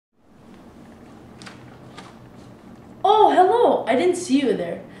I didn't see you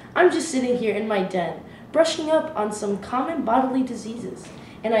there. I'm just sitting here in my den, brushing up on some common bodily diseases,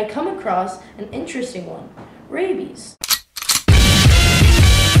 and I come across an interesting one, rabies.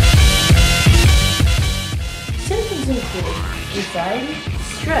 Symptoms include anxiety,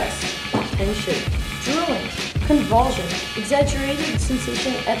 stress, tension, drooling, convulsion, exaggerated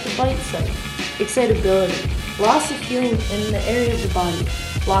sensation at the bite site, excitability, loss of feeling in the area of the body,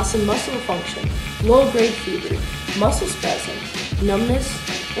 loss of muscle function, low-grade fever, muscle spasm, numbness,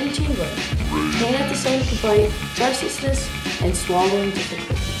 and tingling, pain at the site of the bite, restlessness, and swallowing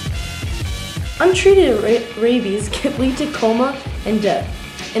difficulty. Untreated rabies can lead to coma and death.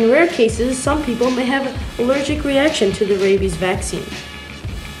 In rare cases, some people may have an allergic reaction to the rabies vaccine.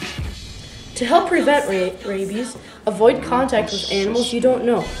 To help prevent rabies, avoid contact with animals you don't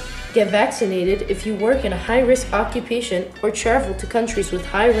know. Get vaccinated if you work in a high-risk occupation or travel to countries with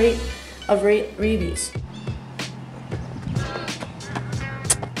high rate of rabies.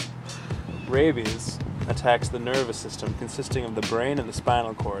 Rabies attacks the nervous system consisting of the brain and the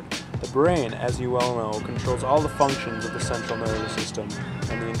spinal cord. The brain, as you well know, controls all the functions of the central nervous system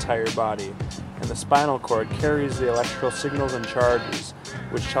and the entire body, and the spinal cord carries the electrical signals and charges,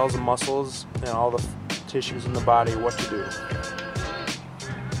 which tells the muscles and all the tissues in the body what to do.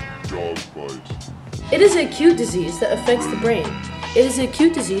 Dog bite. It is an acute disease that affects the brain. It is an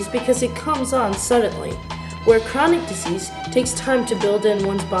acute disease because it comes on suddenly, where chronic disease takes time to build in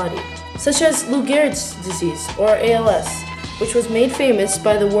one's body, such as Lou Gehrig's disease, or ALS, which was made famous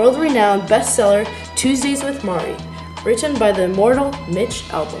by the world-renowned bestseller Tuesdays with Maury, written by the immortal Mitch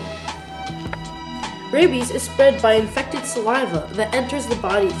Albom. Rabies is spread by infected saliva that enters the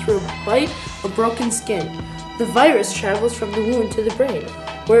body through a bite or broken skin. The virus travels from the wound to the brain,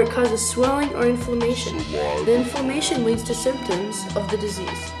 where it causes swelling or inflammation. The inflammation leads to symptoms of the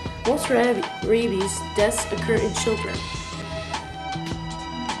disease. Most rabies deaths occur in children.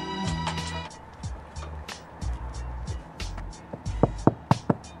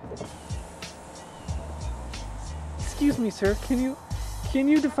 Excuse me, sir, can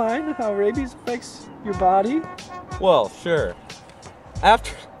you define how rabies affects your body? Well, sure.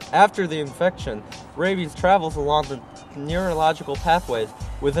 After the infection, rabies travels along the neurological pathways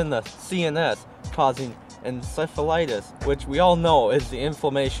within the CNS, causing encephalitis, which we all know is the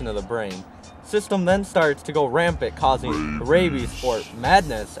inflammation of the brain. System then starts to go rampant, causing rabies, or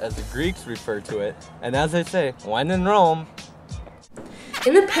madness as the Greeks refer to it, and as they say, when in Rome.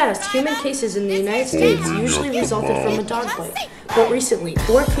 In the past, human cases in the United States usually resulted from a dog bite, but recently,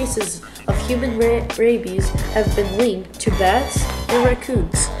 4 cases of human rabies have been linked to bats and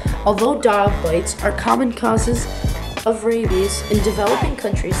raccoons. Although dog bites are common causes of rabies, in developing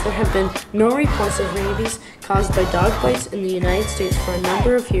countries there have been no reports of rabies caused by dog bites in the United States for a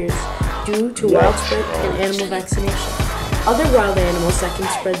number of years due to widespread and animal vaccination. Other wild animals that can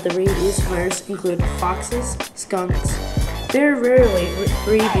spread the rabies virus include foxes, skunks. Very rarely,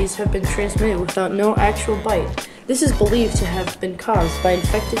 rabies have been transmitted without no actual bite. This is believed to have been caused by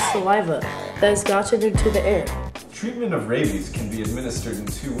infected saliva that has gotten into the air. Treatment of rabies can be administered in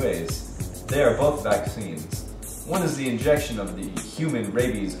 2 ways. They are both vaccines. One is the injection of the human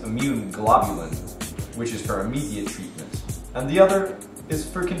rabies immune globulin, which is for immediate treatment, and the other is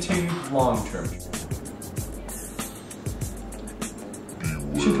for continued long-term.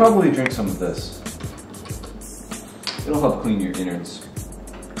 You should probably drink some of this. It'll help clean your innards.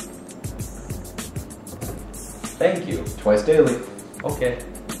 Thank you. Twice daily. Okay.